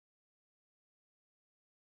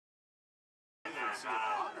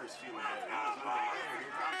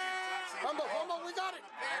Humble, we got it!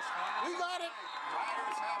 We got it!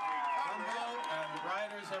 Humble and the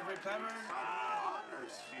Riders have recovered.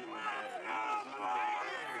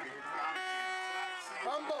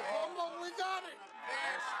 Humble, we got it!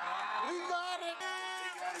 We got it!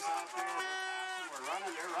 Guys out there, we're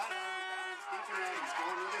running, they're running. He's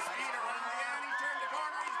going with his feet around the end. He turned the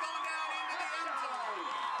corner, he's going down into the end zone.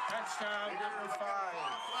 Touchdown, number 5.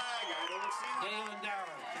 Flag, I don't see him. Daylon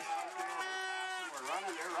Dallyn. We're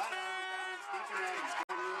running, they're running. He's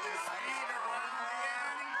going with his feet around the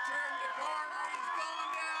end. He turned the corner, he's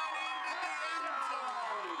going down into the end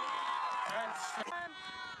zone. Touchdown.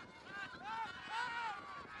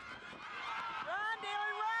 Run,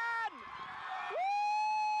 Daylon, run!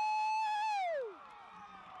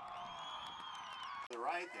 To the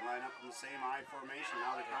right, they line up in the same I formation.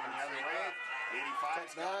 Now they're coming the other way.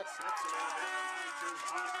 85's got six a little bit.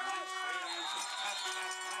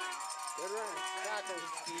 Good run. Tackle.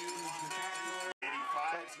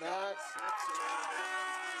 85's got six a little bit.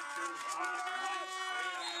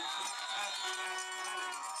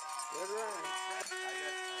 Good run.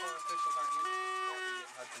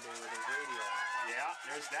 Yeah,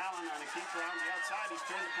 there's Dallyn on a keeper on the outside. He's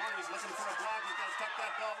turned the corner. He's looking for a block. He's got to tuck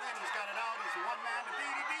that ball in. He's got it out. It's a one-man to beat.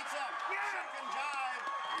 He beats him. Second jive.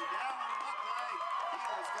 And Dallyn looked like he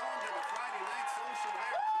was going to the Friday night social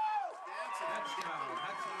there. Dancing. Touchdown,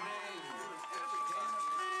 Hudson.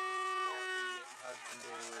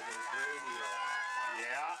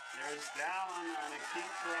 Yeah, there's Dallyn on a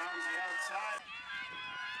keeper on the outside.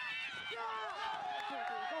 Go,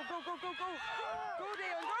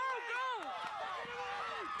 Daylon, go!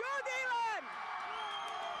 Go, Daylon!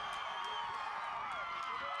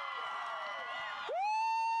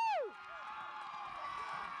 Woo!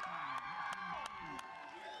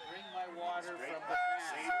 Bring my water Straight from the back,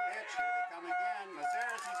 fan. same pitch. Here they come again.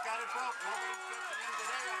 Mezeros, he's got it broke. Nobody's pitching in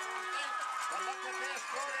today, I don't think. But look at this.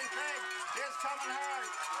 Jordan Craig is coming hard.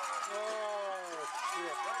 Oh,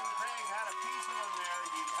 shit. Jordan Craig had a piece of him there.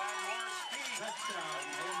 He had more speed. Touchdown.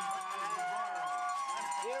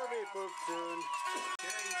 He'll be pooped soon.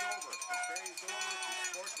 Carries over. Carries over from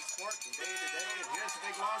sport to sport, from day to day. And here's a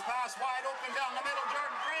big long pass, wide open down the middle.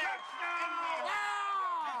 Jordan Craig.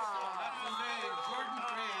 Hudson Bay, Jordan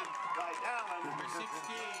Craig. By Dallyn. Number 16.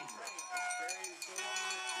 Carries over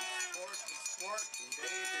from sport to sport, from day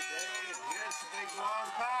to day. And here's a big long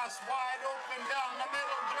pass, wide open down the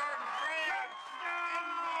middle. Jordan Craig.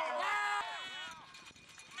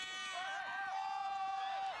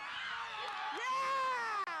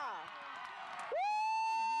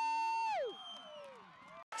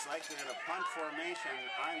 Like they're going to punt formation.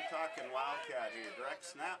 I'm talking Wildcat here. Direct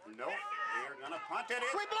snap. Nope. They're going to punt it.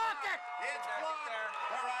 We blocked it! It's blocked.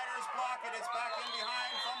 The Riders block it. It's back in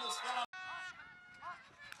behind. Fumble still on the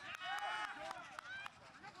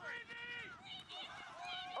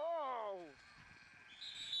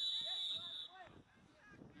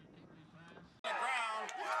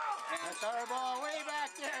ground. That's our ball way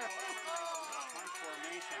back there. Punt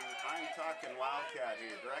formation. I'm talking Wildcat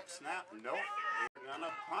here. Direct snap. Nope. They're going to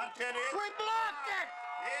punt it. We blocked it!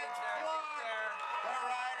 It's blocked. The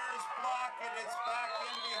Riders block it. It's back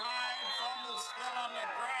in behind. Fumble still on the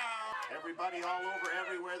ground. Everybody all over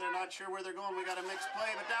everywhere. They're not sure where they're going. We got a mixed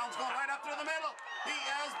play, but Down's going right up through the middle. He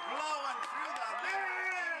is blowing through the middle.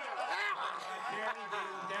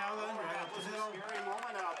 Dallyn, right up the middle. Scary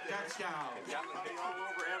moment out there. Touchdown. Everybody all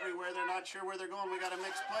over everywhere. They're not sure where they're going. We got a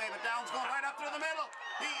mixed play, but Down's going right up through the middle.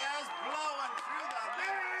 He is blowing through the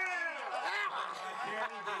middle.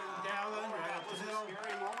 Dallyn, right up the middle.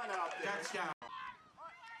 Scary moment out there. Touchdown.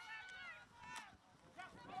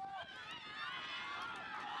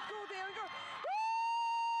 Go, Daylon, go!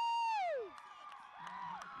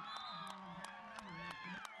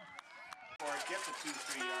 Or get the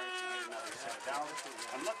 2-3 yards to get another set down.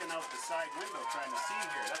 I'm looking out the side window trying to see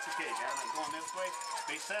here. That's okay, Dan. I'm going this way.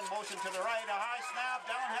 They send motion to the right. A high snap.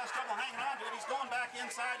 Dallyn has trouble hanging on to it. He's going back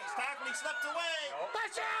inside. He's tackled. He slipped away.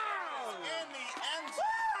 Touchdown! In the end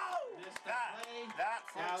zone. That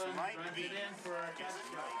folks might be for a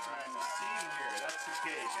touchdown. trying to see here. That's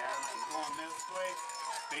okay, Dan. I'm going this way.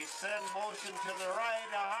 They send motion to the right.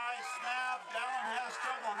 A high snap. Dallyn has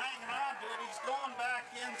trouble hanging on to it. He's going back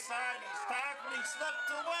inside. He's tackled. He slipped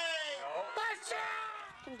away. Touchdown!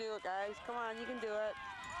 You can do it, guys. Come on, you can do it.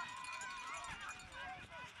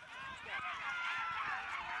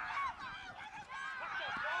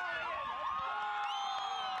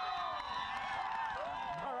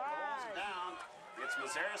 All right. Down. It's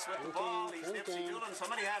Mezeros with the ball. He's nipsy-doodling.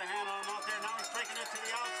 Somebody had a hand on him out there. Now he's breaking it to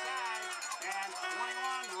the outside. And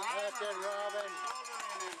 21, That's it, Robin. Shoulder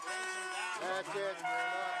and then brings him down. That's it.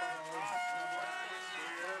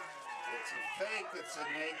 It's a fake. It's a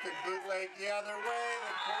naked bootleg the other way.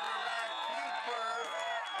 The quarterback keeper.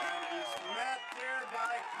 And he's met there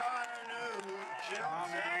by Connor New, who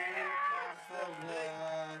jumps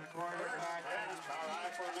quarterback.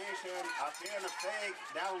 High formation. Up in a fake.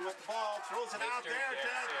 Down with the ball. Throws it out there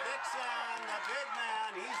to Dixon, the big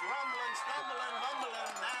man. He's rumbling, stumbling,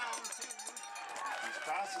 bumbling down to. He's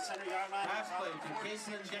across the center yard line. Pass play to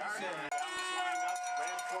Jason Dixon. Lined up.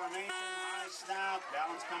 Spread formation. High snap.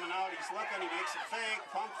 Dallyn's coming out. He's looking. He makes a fake.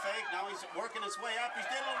 Pump fake. Now he's working his way up. He's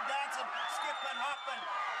doing a little dancing, skipping, hopping.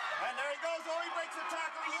 And there he goes. Oh, he breaks the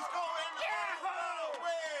tackle. He's going. Yeah!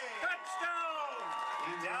 Away! Touchdown!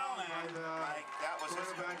 Dallyn, like that was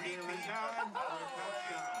his repeat. Formation,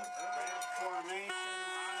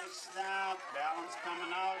 high snap. Dallyn's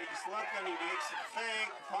coming out. He's looking. He makes a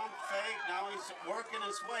fake, pump fake. Now he's working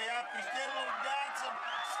his way up. He's doing a little dancing,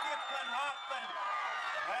 skipping, hopping.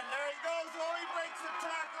 And there he goes. Oh, he breaks the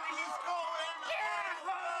tackle. He's going. Yeah!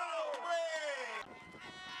 Away!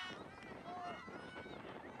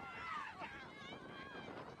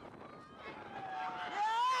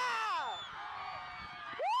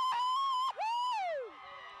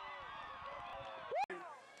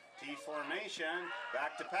 Formation,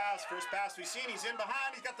 back to pass. First pass we've seen. He's in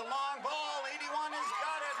behind. He's got the long ball. 81 has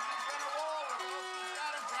got it. He's going to roll. He's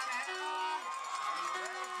got him trying to hang on. He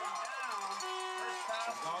drags him down. First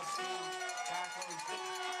pass.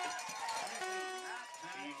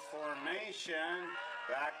 Formation,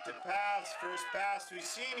 back to pass. First pass we've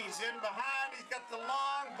seen. He's in behind. He's got the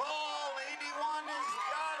long ball. 81 has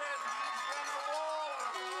got it. He's going to roll.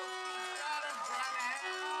 He's got him trying to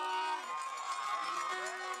hang on.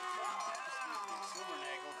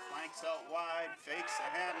 Flanks out wide, fakes the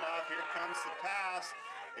handoff. Here comes the pass.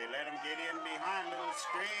 They let him get in behind, little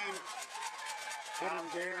screen. Hit him,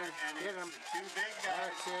 Daylon. Hit him. Two big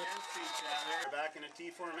guys against each other. Back in a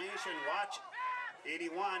T formation. Watch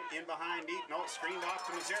 81 in behind deep. No, screened off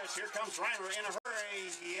to Mezeros. Here comes Reimer in a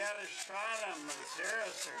hurry. He had a shot on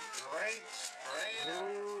Mezeros. A great spray.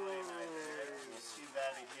 We'll see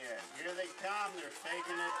that again. Here they come. They're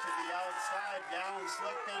faking it to the outside. Dallyn's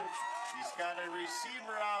looking. He's got a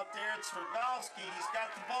receiver out there. It's Robillard. He's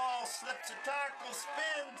got the ball. Slips a tackle.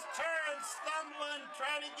 Spins. Turns. Stumbling.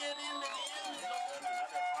 Trying to get into the end zone.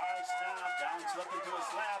 Another high snap. Dallyn's looking to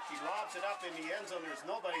his left. He lobs it up in the end zone. There's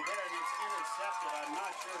nobody there, and it's intercepted. I'm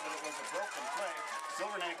not sure, but it was a broken play.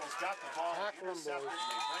 Silvernagel's got the ball. Intercepted. They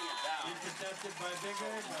bring it down. Intercepted by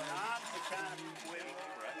Biggar. Not the kind of waiting.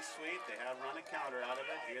 Run sweep. They have run a counter out of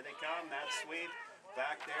it. Here they come. That sweep.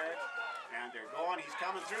 Back there. And they're going. He's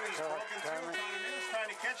coming through. He's broken through. Connor New's trying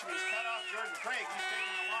to catch him. He's cut off Jordan Craig. He's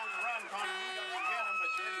taking a longer run. Connor New doesn't get him,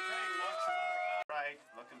 but Jordan Craig walks him out of right.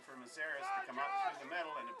 Looking for Mezeros to come up through the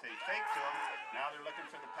middle, and if they fake to him, now they're looking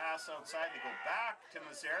for the pass outside. They go back to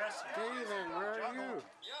Mezeros. Daylon, where are you?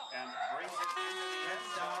 And brings it into the end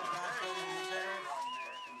zone.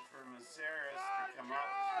 Looking for Mezeros to come up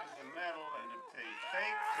through the middle, and if they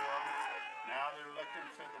fake to him, now they're looking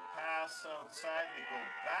for the pass outside. They go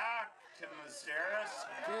back to Mezeros.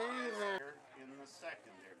 In the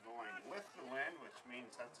second, they're going with the wind, which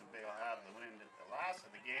means Hudson Bay will have the wind at the last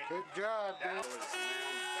of the game. Good job, That was man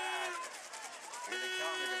back. Here they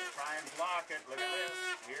come. They're going to try and block it. Look at this.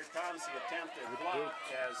 Here comes the attempted block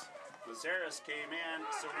as Mezeros came in.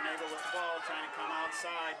 Silvernagel with the ball, trying to come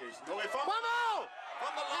outside. There's no way. Fumble!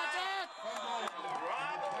 Fumble line.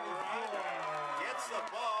 Rob gets the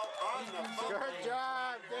ball on the fumble. Good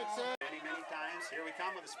job, Dixon. Many times. Here we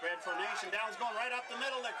come with a spread formation. Dallyn's going right up the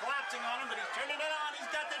middle. They're collapsing on him, but he's turning it on. He's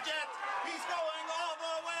got the Jets. He's going all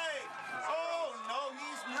the way. Oh, no,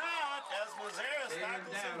 he's not. As Mezeros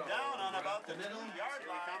tackles him down on about the 2-yard line. Here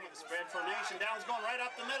we come with a spread formation. Dallyn's going right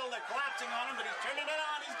up the middle. They're collapsing on him, but he's turning it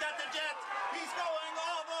on. He's got the Jets. He's going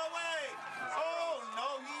all the way. Oh,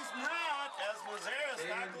 no, he's not. As Mezeros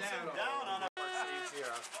tackles him down on about. You think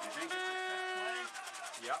it's a trick play?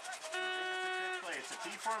 Yep. It's a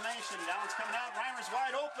T formation. Dallyn's coming out. Reimer's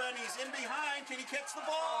wide open. He's in behind. Can he catch the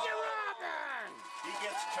ball? He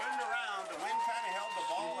gets turned around. The wind kind of held the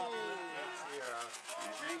ball up. You think it's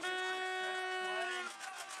a trick play?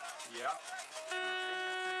 Yep.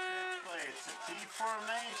 It's a T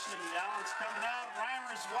formation. Dallyn's coming out.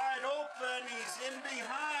 Reimer's wide open. He's in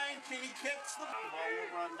behind. Can he catch the ball? The ball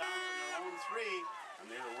will run down to their own 3.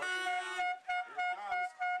 And they were working around.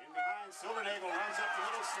 Silvernagel runs up the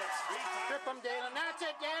middle, slips 3 times. Strip him, Daylon. That's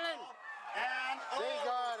it, Daylon. And they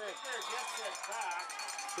got it. Gets it back.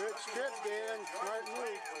 Good strip, Daylon. Smart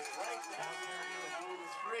move. Was right down there in the zone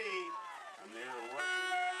 3. And they were working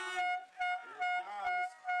around. Here it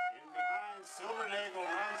comes. In behind. Silvernagel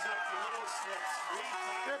runs up the middle, slips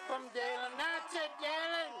him, Daylon. That's it,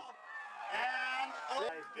 Daylon. And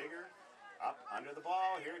Biggar up under the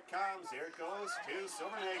ball. Here it comes. Here it goes to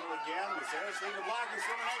Silvernagel again. Mezeros leading the block, and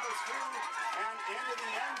Silvernagel's through and into the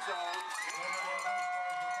end zone.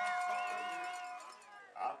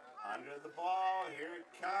 Up under the ball. Here it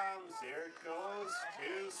comes. Here it goes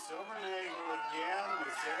to Silvernagel again.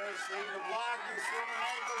 Mezeros leading the block, and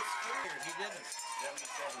Silvernagel's through. He didn't.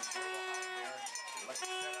 77 there. Let's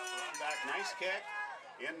set up a run back. Nice kick.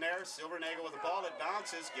 In there, Silvernagel with the ball. It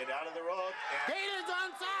bounces. Get out of the road. Daylon's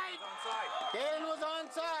onside. Daylon was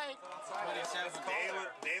onside.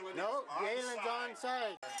 Daylon No, is Daylon's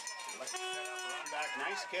onside. Let's set up a run back.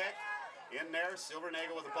 Nice kick. In there,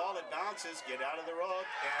 Silvernagel with the ball. It bounces. Get out of the road.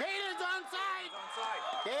 Daylon's onside.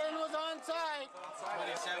 Daylon was onside.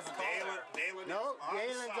 Daylon No,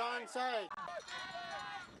 is Daylon's onside.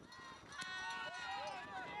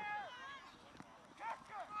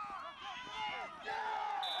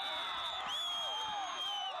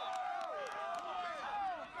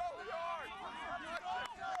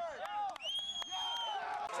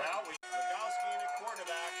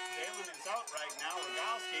 Right now,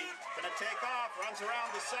 Rogalski gonna take off, runs around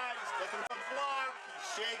the side, he's looking for the block, he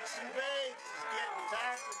shakes and bakes, he's getting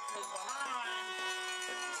tackled from behind,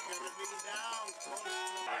 he's gonna be down close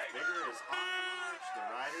to Biggar is on the march. The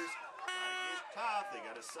Riders gotta get tough, they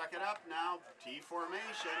gotta suck it up now. T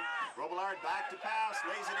formation, Robillard back to pass,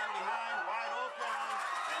 lays it in behind, wide open,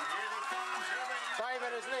 and here they come, 5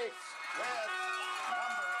 at his legs. with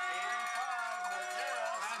number 85,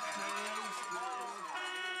 Mezeros.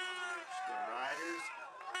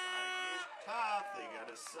 Tough. They got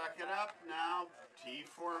to suck it up now. T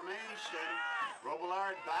formation.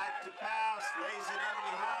 Robillard back to pass. Lays it in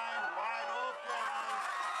behind. Wide open.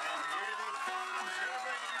 And here they come.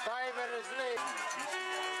 5 at his legs. Here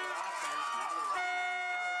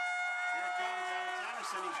comes Alex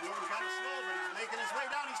Anderson. He's moving kind of slow, but he's making his way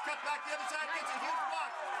down. He's cut back the other side. Gets a huge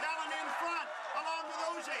block. Dallyn in front. Along with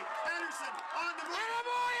Oje. Anderson on the move. And a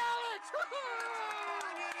boy, Alex!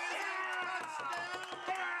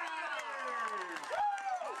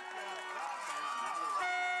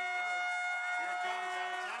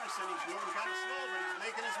 He's moving kind of slow, but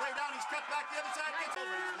he's making his way down. He's cut back the other side. Gets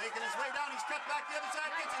over. He's making his way down. He's cut back the other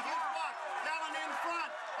side. Gets a huge block. Dallyn in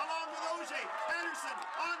front, along with Oje. Anderson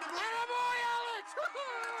on the move. And a boy, Alex!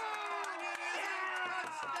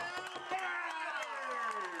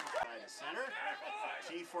 By the center.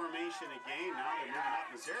 T formation again. Now they're moving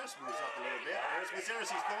up. Mezeros moves up a little bit. There's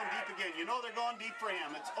Mezeros. He's going deep again. You know they're going deep for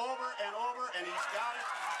him. It's over, and he's got it.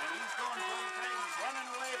 And he's going Jordan Craig. He's running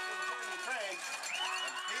away from Jordan Craig.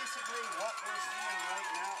 Basically what we're seeing right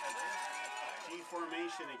now is T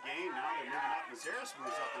formation again. Now they're moving up. Mezeros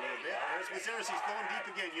moves up a little bit. There's Mezeros. He's going deep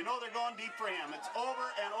again. You know they're going deep for him. It's over,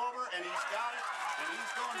 and he's got it. And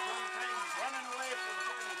he's going Jordan Craig. He's running away from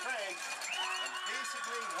Jordan Craig. And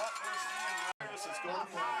basically what we're seeing right now is going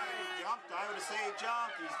high. He jumped. I would say he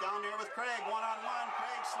jumped. He's down there with Craig. One-on-one.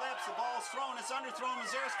 Craig slips. The ball's thrown. It's underthrown.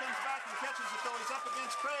 Mezeros comes back and catches it though. He's up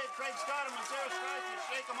against Craig. Craig's got him. Mezeros tries to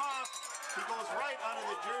shake him off. He goes right out of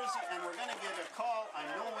the jersey, and we're going to get a call. I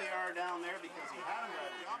know we are down there because he had him right.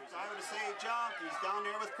 Jumped. I would say he jumped. He's down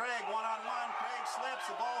there with Craig. One-on-one. Craig slips.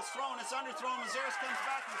 The ball's thrown. It's underthrown. Mezeros comes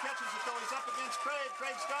back and catches it though. He's up against Craig.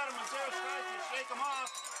 Craig's got him. Mezeros tries to shake him off.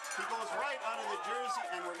 He goes right out of the jersey,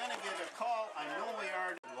 and we're going to get a call. I know we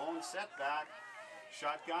are. Lone setback.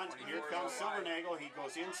 Shotgun. Here comes Silvernagel. He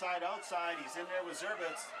goes inside, outside. He's in there with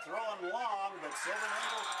Zerbitz. Throwing long, but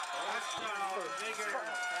Silvernagel. Touchdown. Biggar.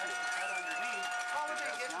 Cut underneath.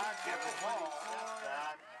 Does not get the ball.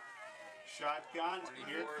 Setback. Shotgun.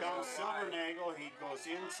 Here comes Silvernagel. He goes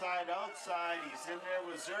inside, outside. He's in there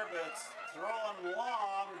with Zerbitz. Throwing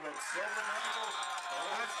long, but Silvernagel.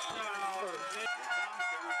 Touchdown.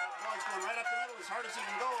 He's going right up the middle as hard as he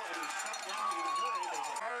can go, and he's cut down in a hurry. As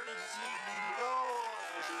hard as he can go,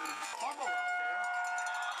 and he's fumble out there.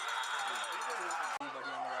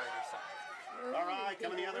 All right,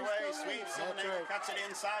 coming the other way. Sweep. Silvernagel cuts it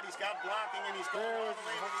inside. He's got blocking, and he's going all the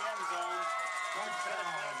way to the end zone.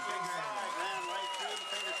 Ran right through the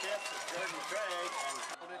fingertips of Jordan Craig.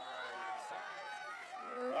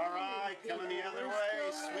 All right, coming the other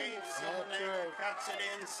way. Sweep. Silvernagel cuts it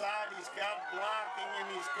inside. He's got blocking, and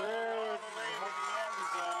he's going all the way to the end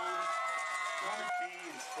zone. Both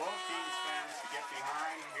teams fans to get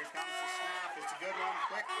behind. Here comes the snap. It's a good one.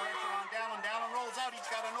 Quick pressure on Dallyn. Dallyn rolls out. He's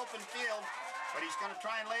got an open field, but he's going to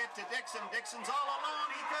try and lay it to Dixon. Dixon's all alone.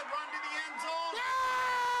 He could run to the end zone. Yeah!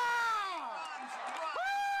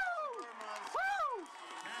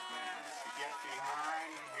 To get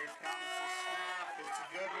behind. Here comes the snap. It's a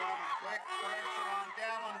good one. Quick pressure on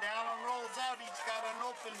Dallyn. Dallyn rolls out. He's got an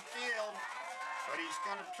open field. But he's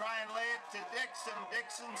going to try and lay it to Dixon.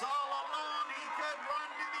 Dixon's all alone. He could run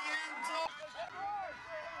to the end zone.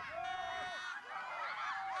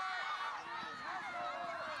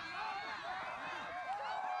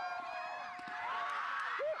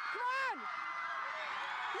 Come on!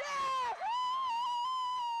 Yeah!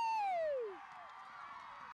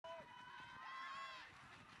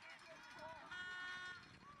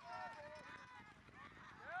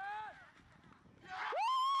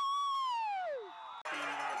 Woo!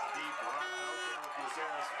 Deep right out there with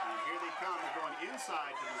Mezeros. And here they come. They're going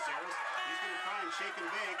inside to Mezeros. He's going to try and shake and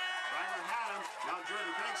bake. Reimer had him. Now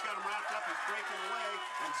Jordan Craig's got him wrapped up. He's breaking away.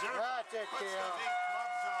 And Zerba puts the big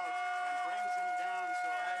clubs out and brings him down.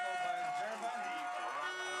 So deep right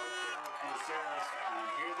out there with Mezeros. And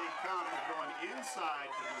here they come. They're going inside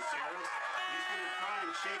to Mezeros. He's going to try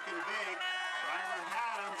and shake and bake. Reimer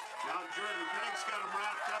had him. Now Jordan Craig's got him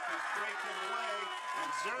wrapped up. He's breaking away. And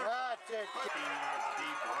Zerba puts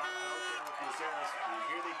deep right out there with Mezeros. And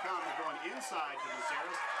here they come. They're going inside to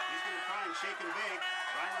Mezeros. He's going to try and shake and bake.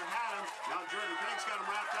 Reimer had him. Now Jordan Craig's got him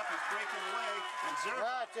wrapped up. He's breaking away. And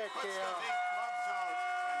Zerba puts the big clubs out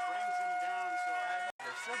and brings him down. So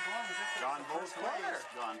They're still going as if it's gone the both first ways. quarter.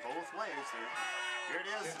 Gone both ways there. Here it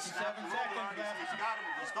is. The 57 snap from seconds Robillard. left. He's got him.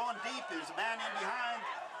 He's going deep. There's a man in behind.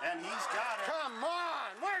 And he's got it. Come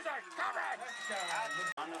on! Where's our coverage? Defense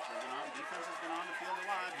has been on the field a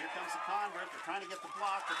lot. Here comes the convert. They're trying to get the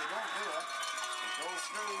block, but they don't do it. It goes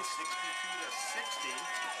through 62 to 60.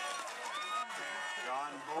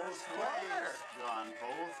 Gone both ways. Gone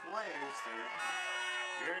both ways there.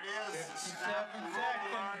 Here it is. 57 Snap from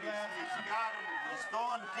Robillard. seconds left. He's got him. He's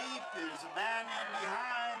going deep. There's a man in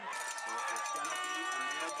behind. So it's going to be a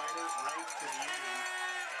nail biter right to the end.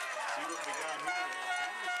 See what we got here.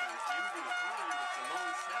 In behind, it's a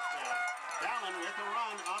lone setback. Dallyn with a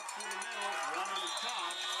run up through the middle, running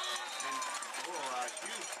top, and a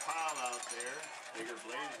huge pile out there. Bigger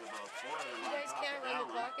Blaze, about 4 of them. You guys can't run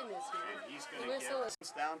the clock in this here. And he's going to get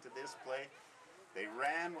us down to this play. They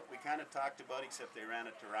ran what we kind of talked about, except they ran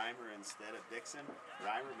it to Reimer instead of Dixon.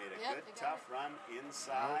 Reimer made a good, tough run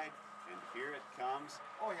inside. And here it comes.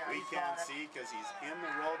 Oh, yeah, we he's can't got it. see because he's in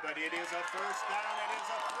the road, but it is a first down. It is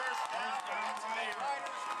a first down.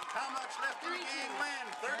 How much left in the game, Lynn?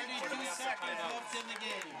 32 seconds left in the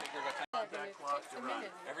game. Contact clock to run.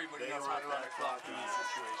 Everybody They knows want how to run a clock in this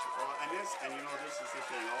situation. Well, and you know, this is the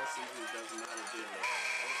thing. All season it doesn't matter. Did it?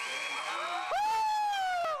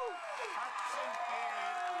 Hudson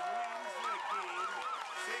wins the game,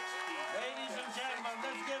 60. Ladies and gentlemen,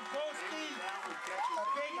 let's give Boski A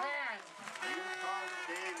big hand. You called it,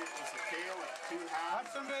 Dave. It was a tale of two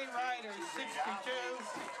halves. Hudson Bay Riders 62,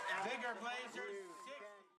 Bigger Blazers 60.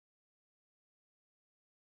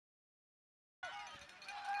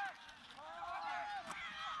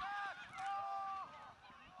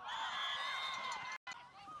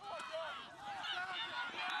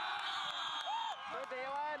 Go,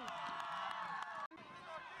 Daylon!